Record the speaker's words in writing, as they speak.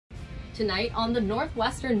Tonight on the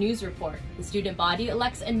Northwestern News Report, the student body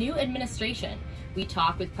elects a new administration. We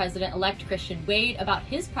talk with President-elect Christian Wade about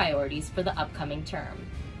his priorities for the upcoming term.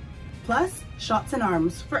 Plus, shots in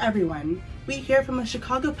arms for everyone. We hear from a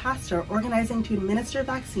Chicago pastor organizing to administer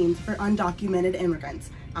vaccines for undocumented immigrants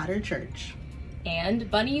at her church.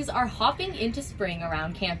 And bunnies are hopping into spring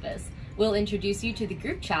around campus. We'll introduce you to the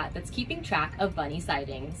group chat that's keeping track of bunny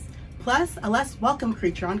sightings. Plus, a less welcome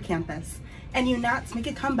creature on campus. And you gnats make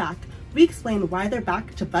a comeback. We explain why they're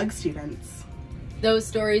back to bug students. Those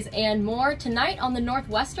stories and more tonight on the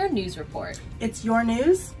Northwestern News Report. It's your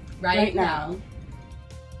news right now.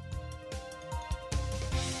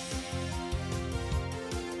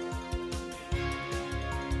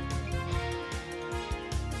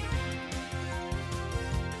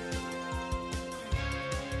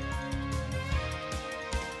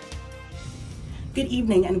 Good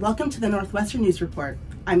evening and welcome to the Northwestern News Report.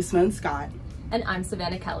 I'm Simone Scott. And I'm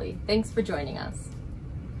Savannah Kelly. Thanks for joining us.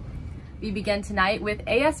 We begin tonight with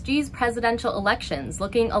ASG's presidential elections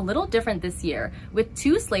looking a little different this year, with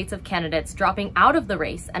two slates of candidates dropping out of the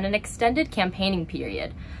race and an extended campaigning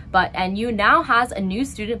period. But NU now has a new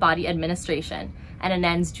student body administration.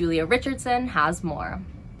 NNN's Julia Richardson has more.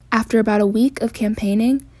 After about a week of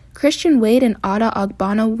campaigning, Christian Wade and Ada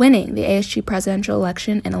Ogbonna winning the ASG presidential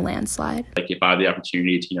election in a landslide. If I have the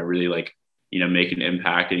opportunity to, really make an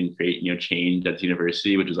impact and create, change at the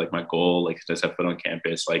university, which is my goal, to step foot on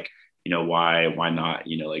campus, why not,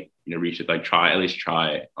 reach it, at least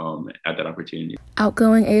try at that opportunity.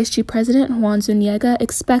 Outgoing ASG president Juan Zuniga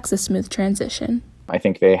expects a smooth transition. I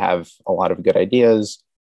think they have a lot of good ideas,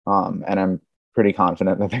 and I'm pretty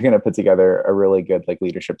confident that they're going to put together a really good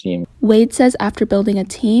leadership team. Wade says after building a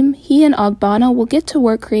team, he and Ogbonna will get to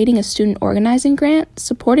work creating a student organizing grant,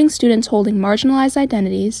 supporting students holding marginalized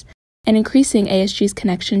identities, and increasing ASG's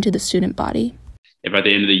connection to the student body. If at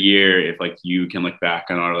the end of the year, if you can look back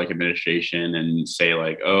on our administration and say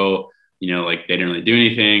they didn't really do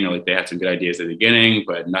anything, or they had some good ideas at the beginning,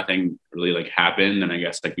 but nothing really happened, then I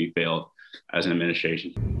guess we failed as an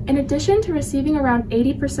administration. In addition to receiving around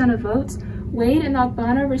 80% of votes, Wade and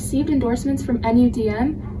Ogbonna received endorsements from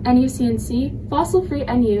NUDM, NUCNC, Fossil Free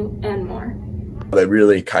NU, and more. They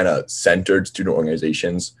really kind of centered student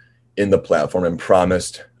organizations in the platform and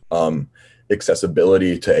promised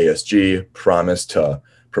accessibility to ASG, promised to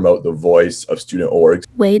promote the voice of student orgs.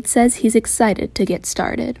 Wade says he's excited to get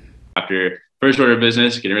started. After first order of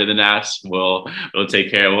business, getting rid of the gnats, we'll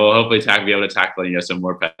take care. We'll hopefully be able to tackle some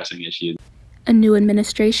more pressing issues. A new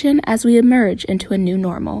administration as we emerge into a new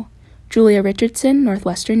normal. Julia Richardson,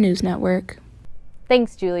 Northwestern News Network.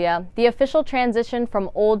 Thanks, Julia. The official transition from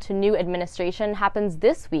old to new administration happens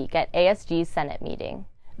this week at ASG's Senate meeting.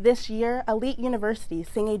 This year, elite universities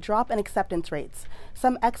seeing a drop in acceptance rates.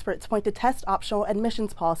 Some experts point to test optional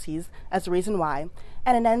admissions policies as the reason why.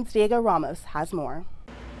 NNN's Diego Ramos has more.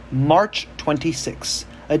 March 26,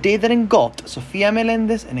 a day that engulfed Sofia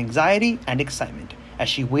Melendez in anxiety and excitement as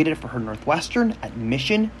she waited for her Northwestern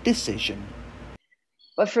admission decision.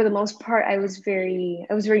 But for the most part, I was very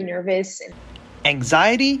nervous.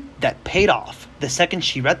 Anxiety that paid off the second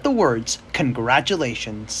she read the words,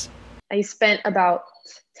 "Congratulations." I spent about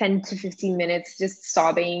 10 to 15 minutes just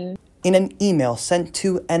sobbing. In an email sent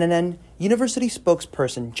to NNN, University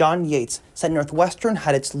spokesperson John Yates said Northwestern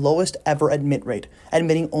had its lowest ever admit rate,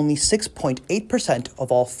 admitting only 6.8%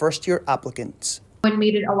 of all first-year applicants. It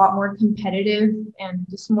made it a lot more competitive and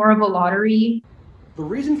just more of a lottery. The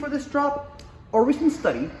reason for this drop? A recent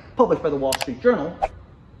study, published by the Wall Street Journal,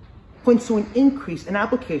 points to an increase in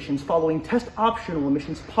applications following test optional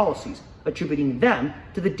admissions policies, attributing them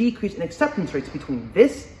to the decrease in acceptance rates between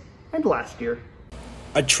this and last year.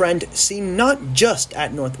 A trend seen not just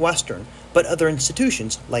at Northwestern, but other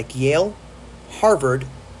institutions like Yale, Harvard,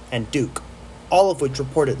 and Duke, all of which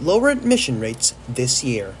reported lower admission rates this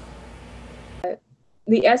year.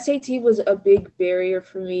 The SAT was a big barrier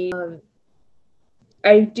for me.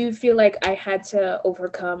 I do feel like I had to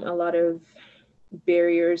overcome a lot of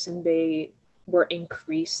barriers, and they were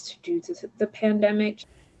increased due to the pandemic.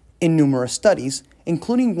 In numerous studies,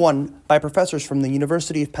 including one by professors from the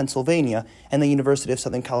University of Pennsylvania and the University of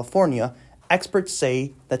Southern California, experts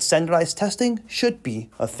say that standardized testing should be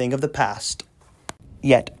a thing of the past.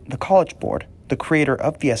 Yet, the College Board, the creator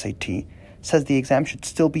of the SAT, says the exam should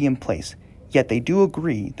still be in place, yet they do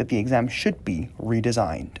agree that the exam should be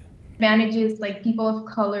redesigned. Advantages like people of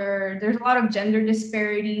color, there's a lot of gender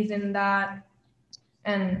disparities in that,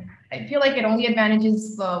 and I feel like it only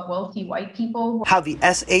advantages the wealthy white people. How the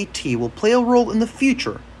SAT will play a role in the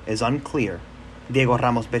future is unclear. Diego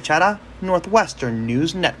Ramos Bechara, Northwestern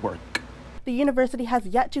News Network. The university has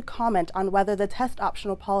yet to comment on whether the test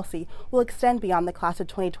optional policy will extend beyond the class of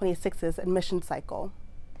 2026's admission cycle.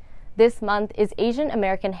 This month is Asian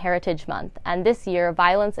American Heritage Month, and this year,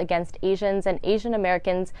 violence against Asians and Asian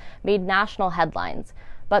Americans made national headlines.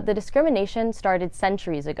 But the discrimination started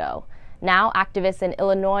centuries ago. Now, activists in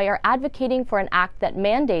Illinois are advocating for an act that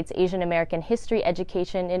mandates Asian American history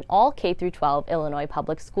education in all K-12 Illinois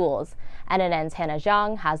public schools. NNN's Hannah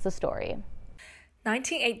Zhang has the story.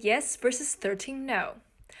 19-8 yes versus 13 no.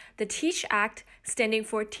 The TEACH Act, standing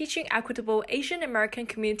for Teaching Equitable Asian American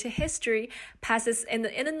Community History, passes in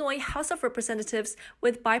the Illinois House of Representatives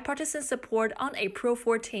with bipartisan support on April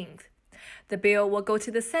 14th. The bill will go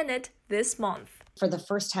to the Senate this month. For the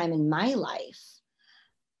first time in my life,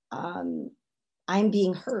 I'm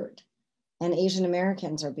being heard, and Asian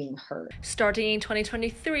Americans are being heard. Starting in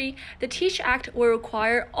 2023, the TEACH Act will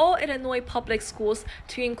require all Illinois public schools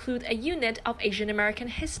to include a unit of Asian American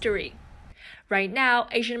history. Right now,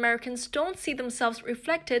 Asian Americans don't see themselves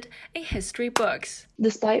reflected in history books.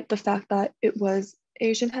 Despite the fact that it was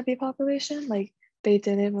Asian-heavy population, they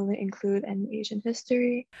didn't really include any Asian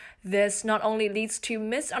history. This not only leads to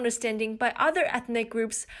misunderstanding by other ethnic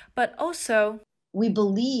groups, but also we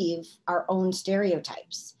believe our own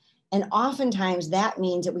stereotypes. And oftentimes that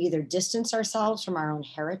means that we either distance ourselves from our own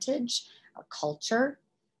heritage, our culture,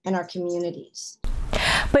 and our communities.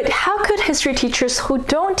 But how could history teachers who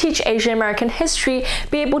don't teach Asian American history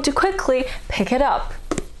be able to quickly pick it up?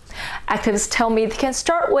 Activists tell me they can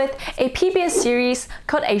start with a PBS series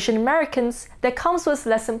called Asian Americans that comes with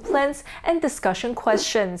lesson plans and discussion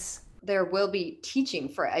questions. There will be teaching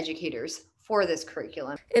for educators for this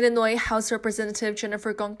curriculum. Illinois House Representative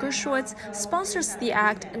Jennifer Gonker-Schwartz sponsors the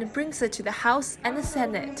act and brings it to the House and the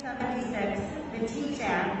Senate.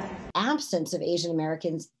 Absence of Asian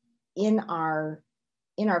Americans in our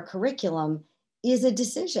curriculum is a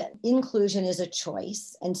decision. Inclusion is a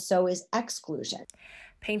choice, and so is exclusion.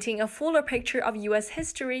 Painting a fuller picture of U.S.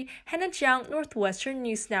 history, Hannah Jiang, Northwestern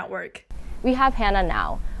News Network. We have Hannah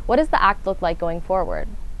now. What does the act look like going forward?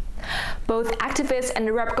 Both activists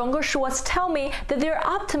and Rep. Gonker-Schwartz tell me that they're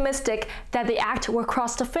optimistic that the act will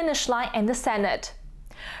cross the finish line in the Senate.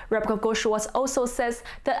 Rep. Gonker-Schwartz also says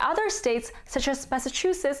that other states, such as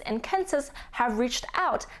Massachusetts and Kansas, have reached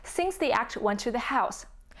out since the act went to the House.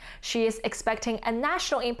 She is expecting a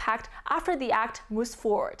national impact after the act moves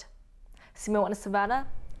forward. Simone and Savannah.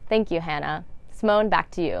 Thank you, Hannah. Simone,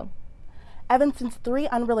 back to you. Evanston's 3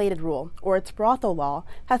 unrelated rule, or its brothel law,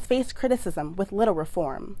 has faced criticism with little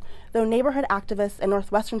reform. Though neighborhood activists and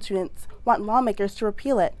Northwestern students want lawmakers to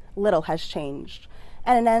repeal it, little has changed.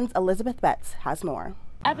 NNN's Elizabeth Betts has more.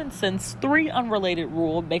 Evanston's 3 unrelated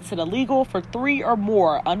rule makes it illegal for 3 or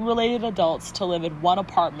more unrelated adults to live in one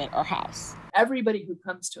apartment or house. Everybody who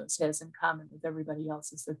comes to us has in common with everybody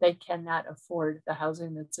else is that they cannot afford the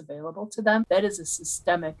housing that's available to them. That is a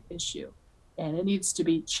systemic issue, and it needs to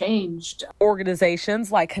be changed.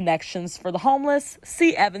 Organizations like Connections for the Homeless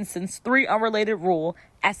see Evanston's 3 unrelated rule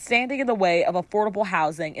as standing in the way of affordable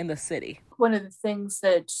housing in the city. One of the things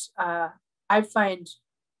that I find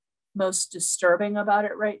most disturbing about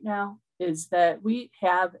it right now is that we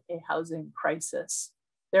have a housing crisis.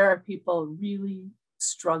 There are people really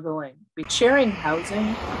struggling. Sharing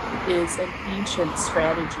housing is an ancient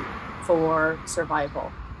strategy for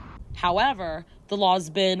survival. However, the law's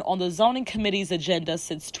been on the zoning committee's agenda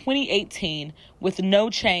since 2018 with no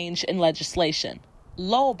change in legislation.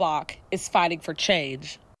 Lowellbach is fighting for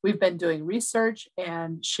change. We've been doing research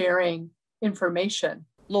and sharing information.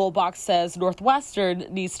 Lowellbach says Northwestern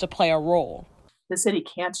needs to play a role. The city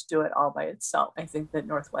can't do it all by itself. I think that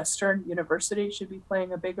Northwestern University should be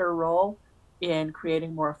playing a bigger role in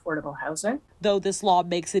creating more affordable housing. Though this law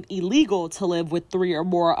makes it illegal to live with 3 or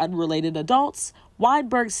more unrelated adults,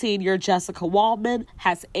 Weinberg senior Jessica Waldman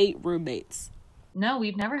has 8 roommates. No,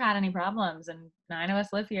 we've never had any problems, and 9 of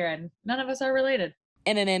us live here, and none of us are related.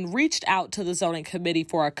 NNN reached out to the zoning committee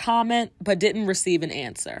for a comment, but didn't receive an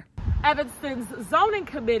answer. Evanston's zoning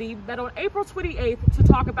committee met on April 28th to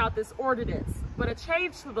talk about this ordinance, but a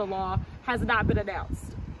change to the law has not been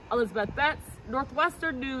announced. Elizabeth Betts,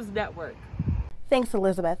 Northwestern News Network. Thanks,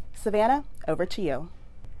 Elizabeth. Savannah, over to you.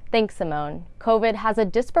 Thanks, Simone. COVID has a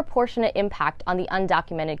disproportionate impact on the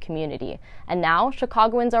undocumented community, and now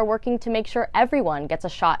Chicagoans are working to make sure everyone gets a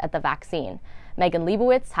shot at the vaccine. Megan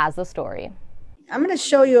Leibowitz has the story. I'm going to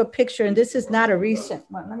show you a picture, and this is not a recent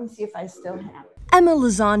one. Let me see if I still have it. Emma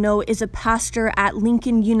Lozano is a pastor at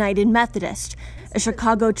Lincoln United Methodist, a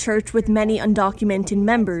Chicago church with many undocumented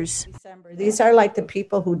members. These are like the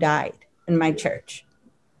people who died in my church.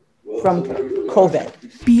 from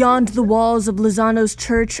COVID. Beyond the walls of Lozano's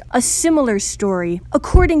church, a similar story.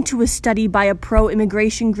 According to a study by a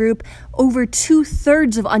pro-immigration group, over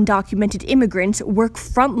 2/3 of undocumented immigrants work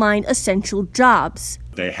frontline essential jobs.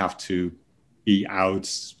 They have to be out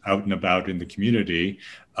and about in the community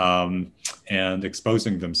and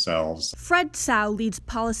exposing themselves. Fred Tsao leads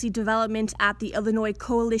policy development at the Illinois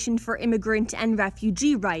Coalition for Immigrant and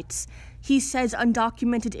Refugee Rights. He says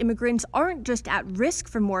undocumented immigrants aren't just at risk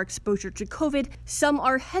for more exposure to COVID, some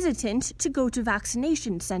are hesitant to go to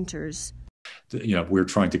vaccination centers. We're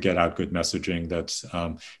trying to get out good messaging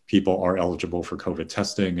that people are eligible for COVID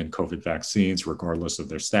testing and COVID vaccines, regardless of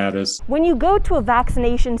their status. When you go to a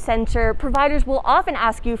vaccination center, providers will often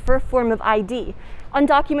ask you for a form of ID.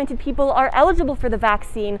 Undocumented people are eligible for the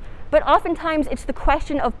vaccine, but oftentimes it's the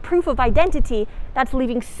question of proof of identity that's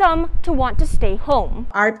leaving some to want to stay home.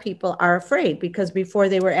 Our people are afraid because before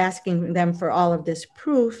they were asking them for all of this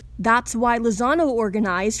proof. That's why Lozano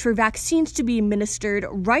organized for vaccines to be administered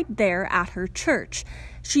right there at her church.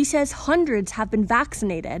 She says hundreds have been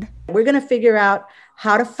vaccinated. We're going to figure out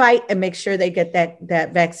how to fight and make sure they get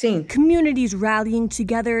that vaccine. Communities rallying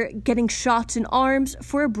together, getting shots in arms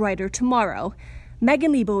for a brighter tomorrow.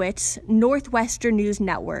 Megan Leibowitz, Northwestern News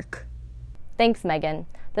Network. Thanks, Megan.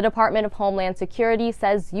 The Department of Homeland Security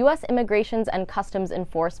says U.S. Immigrations and Customs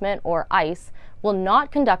Enforcement, or ICE, will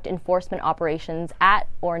not conduct enforcement operations at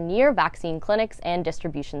or near vaccine clinics and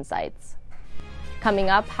distribution sites.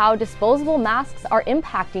 Coming up, how disposable masks are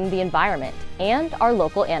impacting the environment and our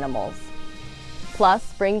local animals. Plus,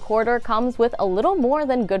 spring quarter comes with a little more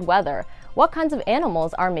than good weather. What kinds of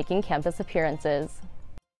animals are making campus appearances?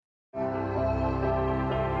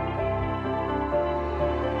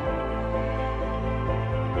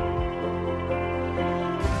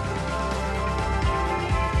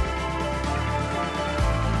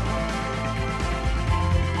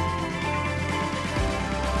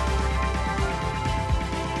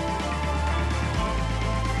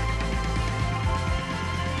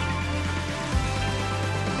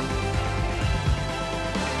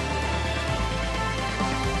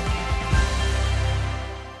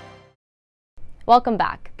 Welcome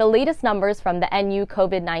back. The latest numbers from the NU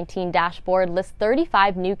COVID-19 dashboard list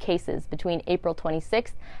 35 new cases between April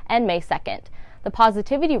 26th and May 2nd. The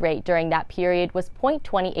positivity rate during that period was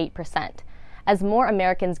 0.28%. As more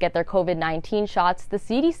Americans get their COVID-19 shots, the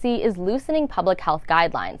CDC is loosening public health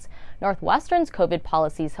guidelines. Northwestern's COVID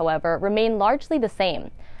policies, however, remain largely the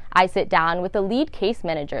same. I sit down with the lead case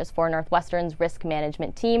managers for Northwestern's risk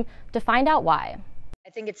management team to find out why. I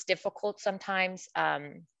think it's difficult sometimes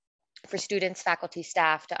for students, faculty,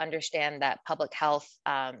 staff to understand that public health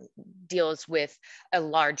deals with a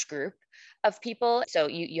large group of people. So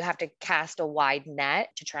you have to cast a wide net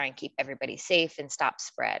to try and keep everybody safe and stop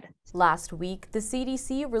spread. Last week, the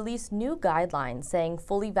CDC released new guidelines saying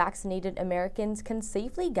fully vaccinated Americans can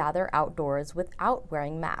safely gather outdoors without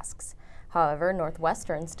wearing masks. However,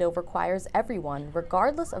 Northwestern still requires everyone,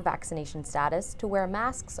 regardless of vaccination status, to wear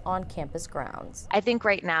masks on campus grounds. I think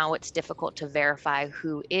right now it's difficult to verify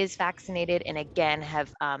who is vaccinated and again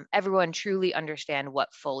have everyone truly understand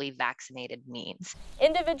what fully vaccinated means.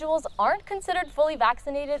 Individuals aren't considered fully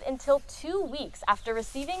vaccinated until 2 weeks after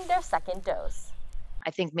receiving their second dose. I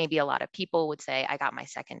think maybe a lot of people would say, I got my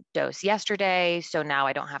second dose yesterday, so now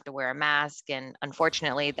I don't have to wear a mask. And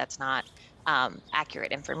unfortunately, that's not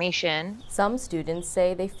accurate information. Some students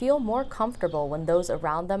say they feel more comfortable when those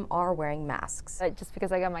around them are wearing masks. Just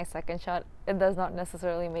because I got my second shot, it does not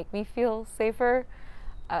necessarily make me feel safer.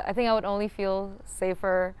 I think I would only feel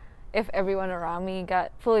safer if everyone around me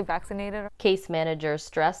got fully vaccinated. Case managers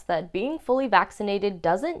stress that being fully vaccinated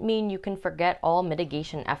doesn't mean you can forget all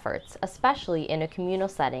mitigation efforts, especially in a communal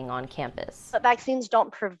setting on campus. But vaccines don't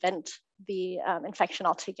prevent the infection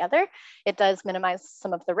altogether. It does minimize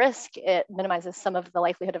some of the risk. It minimizes some of the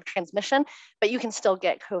likelihood of transmission, but you can still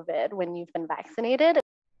get COVID when you've been vaccinated.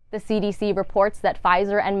 The CDC reports that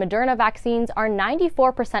Pfizer and Moderna vaccines are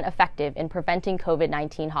 94% effective in preventing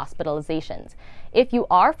COVID-19 hospitalizations. If you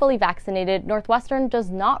are fully vaccinated, Northwestern does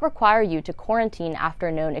not require you to quarantine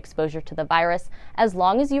after known exposure to the virus, as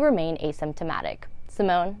long as you remain asymptomatic.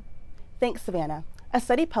 Simone? Thanks, Savannah. A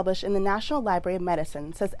study published in the National Library of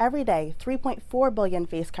Medicine says every day 3.4 billion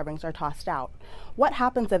face coverings are tossed out. What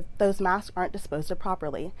happens if those masks aren't disposed of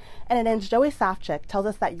properly? And an Joey Safchik tells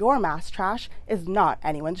us that your mask trash is not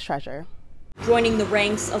anyone's treasure. Joining the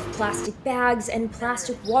ranks of plastic bags and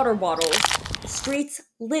plastic water bottles, streets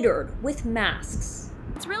littered with masks.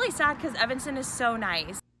 It's really sad because Evanston is so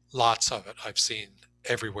nice. Lots of it I've seen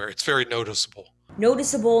everywhere. It's very noticeable.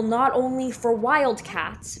 noticeable not only for wild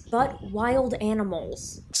cats, but wild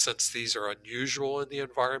animals. Since these are unusual in the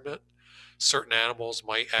environment, certain animals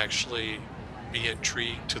might actually be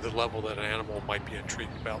intrigued to the level that an animal might be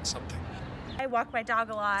intrigued about something. I walk my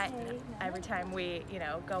dog a lot. Every time we,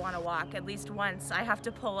 go on a walk, at least once, I have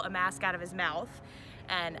to pull a mask out of his mouth.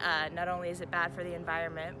 And not only is it bad for the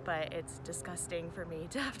environment, but it's disgusting for me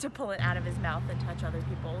to have to pull it out of his mouth and touch other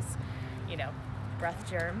people's, breath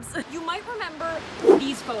germs. You might remember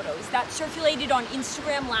these photos that circulated on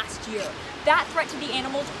Instagram last year. That threat to the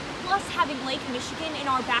animals, plus having Lake Michigan in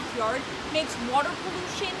our backyard, makes water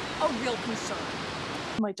pollution a real concern.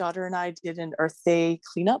 My daughter and I did an Earth Day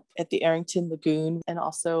cleanup at the Arrington Lagoon and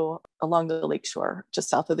also along the lakeshore, just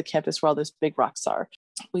south of the campus where all those big rocks are.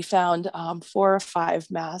 We found 4 or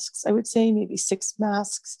 5 masks, I would say, maybe 6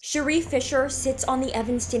 masks. Cherie Fisher sits on the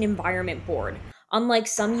Evanston Environment Board. Unlike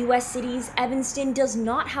some U.S. cities, Evanston does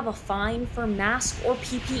not have a fine for mask or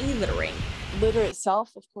PPE littering. Litter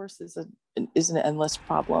itself, of course, is an endless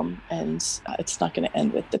problem, and it's not going to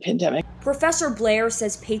end with the pandemic. Professor Blair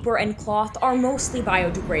says paper and cloth are mostly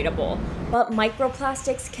biodegradable, but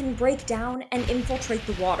microplastics can break down and infiltrate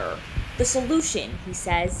the water. The solution, he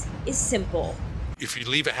says, is simple. If you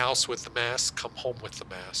leave a house with the mask, come home with the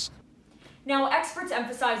mask. Now, experts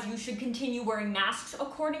emphasize you should continue wearing masks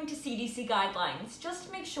according to CDC guidelines, just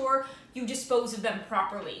to make sure you dispose of them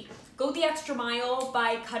properly. Go the extra mile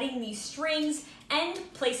by cutting these strings and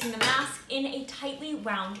placing the mask in a tightly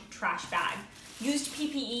wound trash bag. Used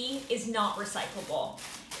PPE is not recyclable.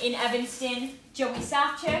 In Evanston, Joey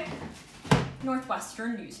Safchik,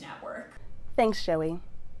 Northwestern News Network. Thanks, Joey.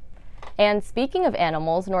 And speaking of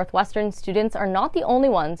animals, Northwestern students are not the only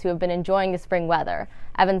ones who have been enjoying the spring weather.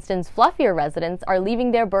 Evanston's fluffier residents are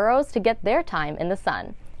leaving their burrows to get their time in the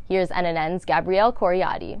sun. Here's NNN's Gabrielle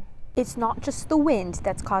Coriati. It's not just the wind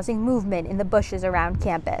that's causing movement in the bushes around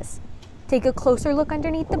campus. Take a closer look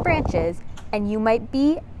underneath the branches, and you might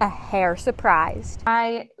be a hair surprised.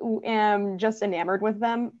 I am just enamored with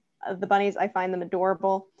them. The bunnies, I find them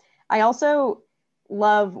adorable. I also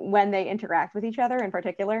love when they interact with each other in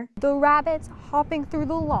particular. The rabbits hopping through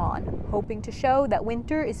the lawn, hoping to show that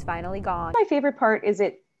winter is finally gone. My favorite part is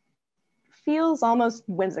it feels almost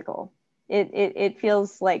whimsical. It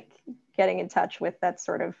feels like getting in touch with that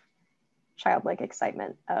sort of childlike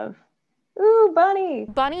excitement of, ooh, bunny!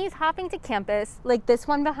 Bunnies hopping to campus, like this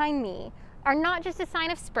one behind me, are not just a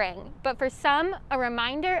sign of spring, but for some, a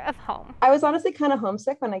reminder of home. I was honestly kind of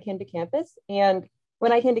homesick when I came to campus, and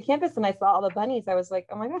when I came to campus and I saw all the bunnies, I was like,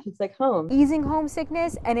 oh my gosh, it's like home. Easing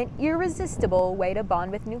homesickness and an irresistible way to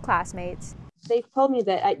bond with new classmates. They told me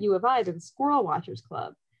that at U of I, there's a Squirrel Watchers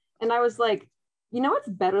Club. And I was like, you know what's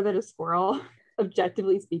better than a squirrel,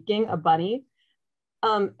 objectively speaking, a bunny?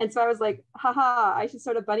 And so I was like, haha, I should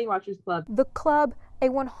start a Bunny Watchers Club. The club, a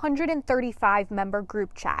 135-member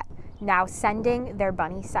group chat, now sending their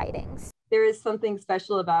bunny sightings. There is something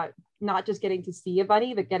special about not just getting to see a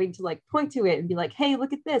bunny, but getting to like point to it and be like, hey,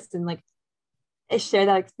 look at this, and like share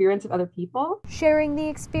that experience with other people. Sharing the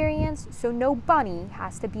experience so no bunny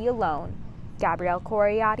has to be alone. Gabrielle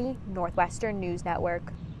Coriati, Northwestern News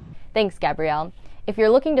Network. Thanks, Gabrielle. If you're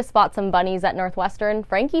looking to spot some bunnies at Northwestern,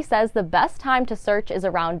 Frankie says the best time to search is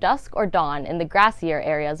around dusk or dawn in the grassier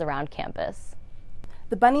areas around campus.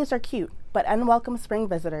 The bunnies are cute, but unwelcome spring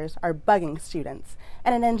visitors are bugging students,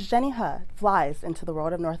 and an Jenny He flies into the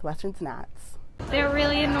world of Northwestern's gnats. They're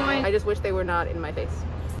really annoying. I just wish they were not in my face.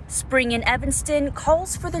 Spring in Evanston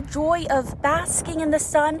calls for the joy of basking in the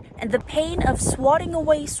sun and the pain of swatting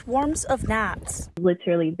away swarms of gnats.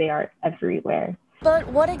 Literally, they are everywhere. But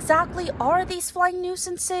what exactly are these flying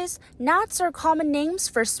nuisances? Gnats are common names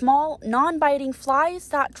for small, non-biting flies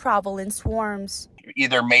that travel in swarms.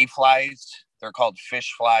 Either mayflies, they're called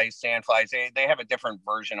fish flies, sand flies. They have a different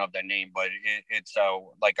version of the name, but it's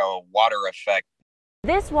like a water effect.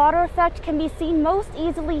 This water effect can be seen most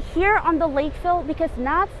easily here on the Lakeville because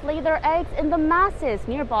gnats lay their eggs in the masses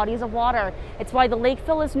near bodies of water. It's why the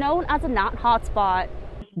Lakeville is known as a gnat hotspot.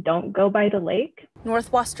 Don't go by the lake.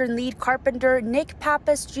 Northwestern lead carpenter Nick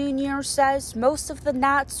Pappas Jr. says most of the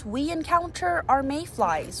gnats we encounter are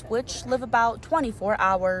mayflies, which live about 24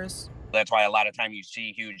 hours. That's why a lot of time you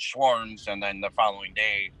see huge swarms, and then the following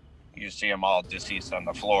day you see them all deceased on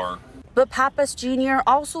the floor. But Pappas Jr.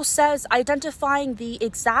 also says identifying the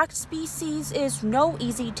exact species is no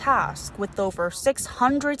easy task, with over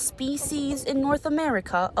 600 species in North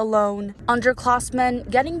America alone.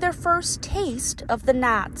 Underclassmen getting their first taste of the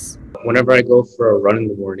gnats. Whenever I go for a run in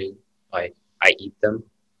the morning, I eat them.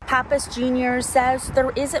 Pappas Jr. says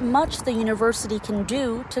there isn't much the university can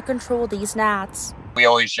do to control these gnats. We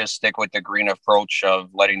always just stick with the green approach of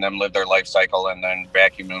letting them live their life cycle and then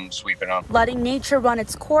vacuum them, sweeping them. Letting nature run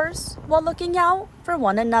its course while looking out for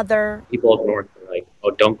one another. People up north are like,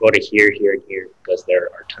 oh, don't go to here, here, and here because there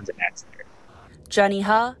are tons of gnats there. Jenny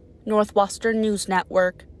Huh, Northwestern News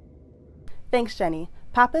Network. Thanks, Jenny.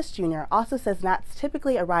 Pappas Jr. also says gnats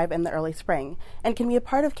typically arrive in the early spring and can be a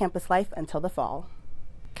part of campus life until the fall.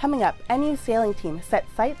 Coming up, NU sailing team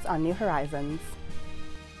sets sights on new horizons.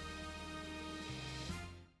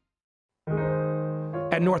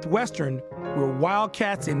 At Northwestern, we're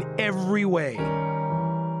wildcats in every way.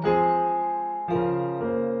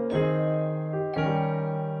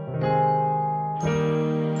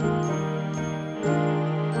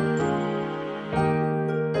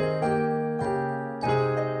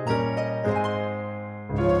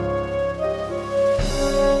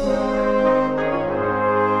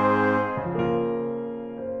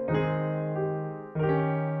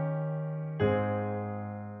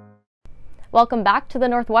 Welcome back to the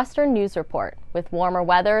Northwestern News Report. With warmer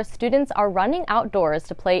weather, students are running outdoors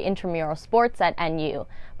to play intramural sports at NU.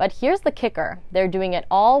 But here's the kicker. They're doing it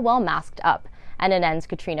all while masked up. NNN's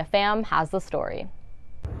Katrina Pham has the story.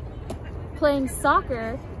 Playing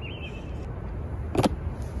soccer,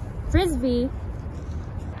 frisbee,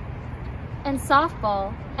 and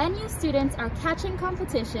softball, NU students are catching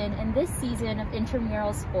competition in this season of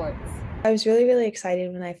intramural sports. I was really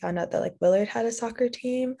excited when I found out that Willard had a soccer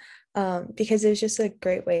team because it was just a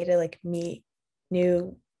great way to meet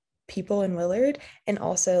new people in Willard and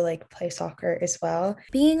also play soccer as well.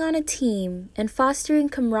 Being on a team and fostering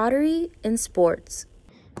camaraderie in sports.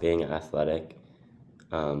 Being athletic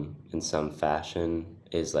in some fashion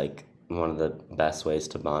is one of the best ways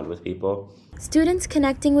to bond with people. Students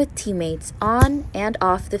connecting with teammates on and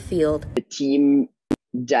off the field. The team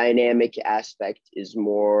dynamic aspect is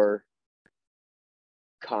more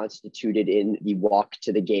constituted in the walk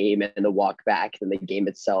to the game and the walk back than the game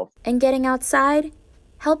itself. And getting outside,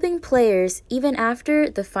 helping players even after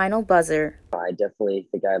the final buzzer. I definitely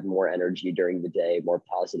think I have more energy during the day, more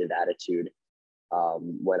positive attitude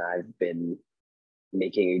when I've been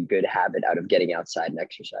making a good habit out of getting outside and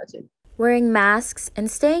exercising. Wearing masks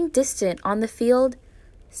and staying distant on the field,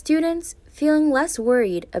 students feeling less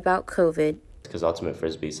worried about COVID. Because ultimate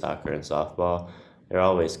frisbee, soccer, and softball, they're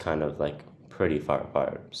always kind of pretty far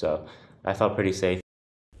apart, so I felt pretty safe.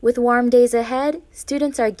 With warm days ahead,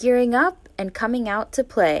 students are gearing up and coming out to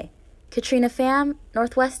play. Katrina Pham,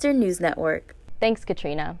 Northwestern News Network. Thanks,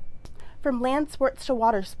 Katrina. From land sports to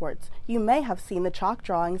water sports, you may have seen the chalk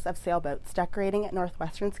drawings of sailboats decorating at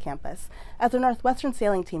Northwestern's campus as the Northwestern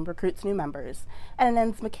sailing team recruits new members.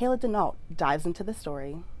 NNN's Michaela Denault dives into the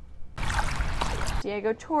story.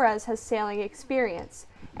 Diego Torres has sailing experience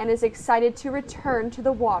and is excited to return to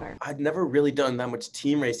the water. I'd never really done that much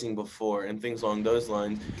team racing before and things along those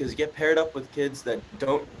lines because you get paired up with kids that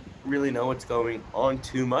don't really know what's going on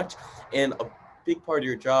too much, and a big part of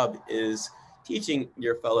your job is teaching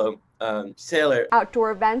your fellow sailor.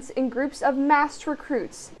 Outdoor events in groups of masked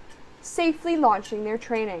recruits safely launching their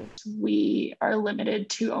training. We are limited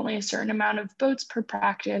to only a certain amount of boats per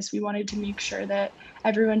practice. We wanted to make sure that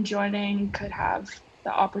everyone joining could have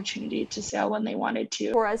the opportunity to sail when they wanted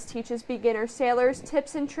to. Torres teaches beginner sailors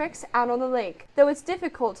tips and tricks out on the lake, though it's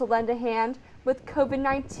difficult to lend a hand with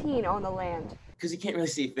COVID-19 on the land. Because you can't really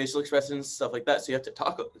see facial expressions and stuff like that, so you have to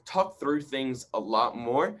talk through things a lot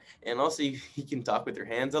more, and also you can talk with your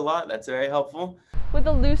hands a lot. That's very helpful. With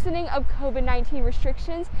the loosening of COVID-19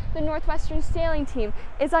 restrictions, the Northwestern sailing team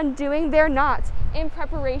is undoing their knots in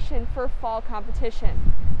preparation for fall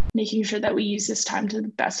competition. Making sure that we use this time to the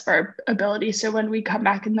best of our ability, so when we come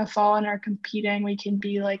back in the fall and are competing, we can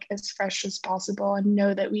be as fresh as possible and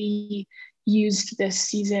know that we used this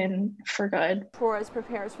season for good. Torres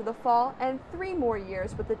prepares for the fall and 3 more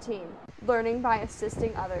years with the team, learning by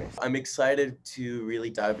assisting others. I'm excited to really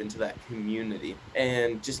dive into that community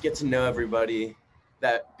and just get to know everybody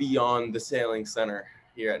that beyond the sailing center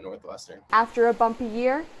here at Northwestern. After a bumpy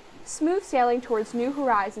year, smooth sailing towards new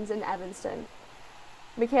horizons in Evanston.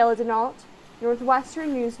 Michaela Denault,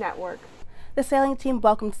 Northwestern News Network. The sailing team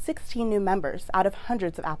welcomed 16 new members out of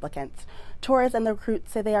hundreds of applicants. Torres and the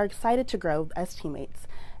recruits say they are excited to grow as teammates.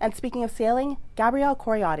 And speaking of sailing, Gabrielle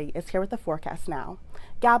Coriotti is here with the forecast now.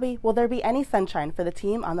 Gabby, will there be any sunshine for the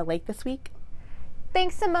team on the lake this week?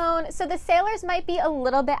 Thanks, Simone. So the sailors might be a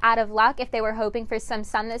little bit out of luck if they were hoping for some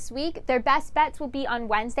sun this week. Their best bets will be on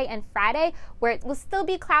Wednesday and Friday, where it will still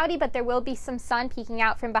be cloudy, but there will be some sun peeking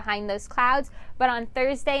out from behind those clouds. But on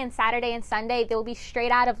Thursday and Saturday and Sunday, they will be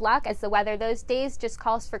straight out of luck, as the weather those days just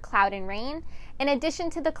calls for cloud and rain. In addition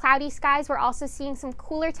to the cloudy skies, we're also seeing some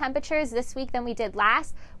cooler temperatures this week than we did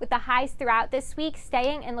last, with the highs throughout this week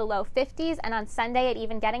staying in the low 50s, and on Sunday it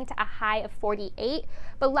even getting to a high of 48.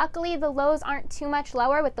 But luckily the lows aren't too much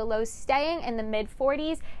lower, with the lows staying in the mid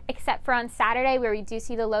 40s, except for on Saturday, where we do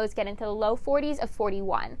see the lows get into the low 40s of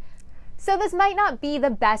 41. So this might not be the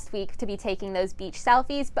best week to be taking those beach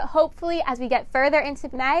selfies, but hopefully as we get further into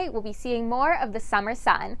May, we'll be seeing more of the summer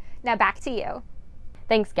sun. Now back to you.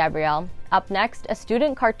 Thanks, Gabrielle. Up next, a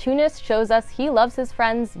student cartoonist shows us he loves his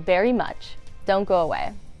friends very much. Don't go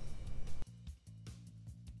away.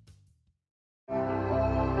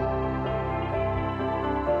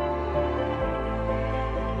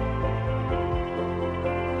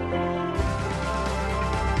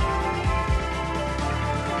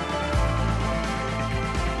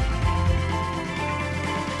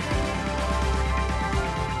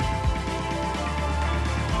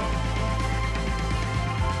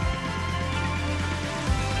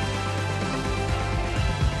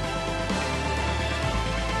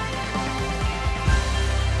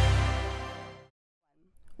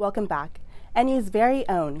 Welcome back. NU's very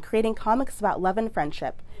own, creating comics about love and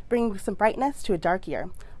friendship, bringing some brightness to a dark year.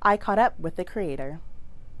 I caught up with the creator.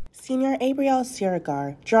 Senior Abriel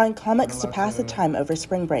Sirigar, drawing comics to pass the time over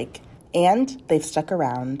spring break. And they've stuck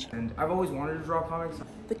around. And I've always wanted to draw comics.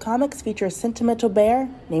 The comics feature a sentimental bear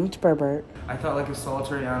named Berbert. I thought like a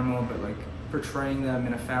solitary animal, but like portraying them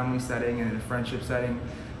in a family setting and in a friendship setting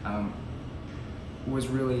was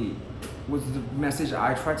the message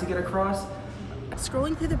I tried to get across.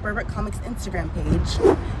 Scrolling through the Berbert Comics Instagram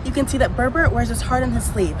page, you can see that Berbert wears his heart on his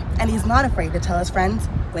sleeve, and he's not afraid to tell his friends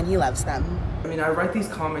when he loves them. I mean, I write these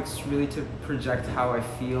comics really to project how I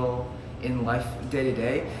feel in life day to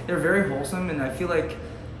day. They're very wholesome, and I feel like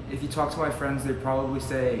if you talk to my friends, they'd probably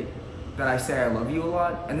say that I say I love you a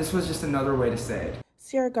lot, and this was just another way to say it.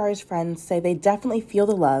 Sirigar's friends say they definitely feel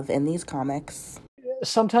the love in these comics.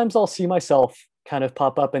 Sometimes I'll see myself kind of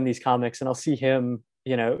pop up in these comics, and I'll see him,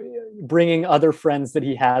 you know, bringing other friends that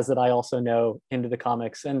he has that I also know into the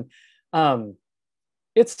comics. And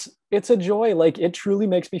it's a joy. Like, it truly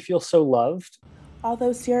makes me feel so loved. Although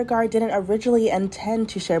Sirigar didn't originally intend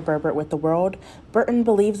to share Berbert with the world, Burton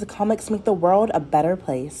believes the comics make the world a better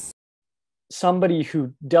place. Somebody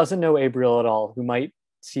who doesn't know Abriel at all, who might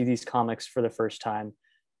see these comics for the first time,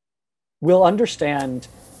 will understand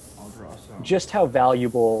just how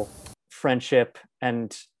valuable friendship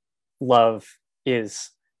and love is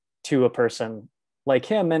to a person like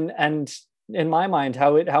him, and in my mind,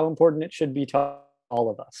 how important it should be to all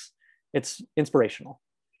of us. It's inspirational.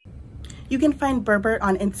 You can find Berbert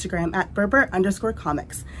on Instagram at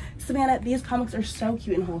Berbert_comics. Savannah, these comics are so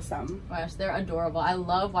cute and wholesome. Gosh, they're adorable. I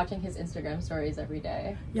love watching his Instagram stories every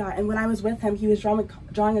day. Yeah, and when I was with him, he was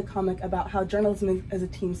drawing a comic about how journalism is a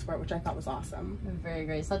team sport, which I thought was awesome. Very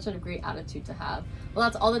great. Such a great attitude to have. Well,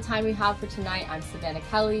 that's all the time we have for tonight. I'm Savannah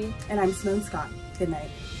Kelly. And I'm Simone Scott. Good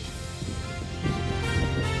night.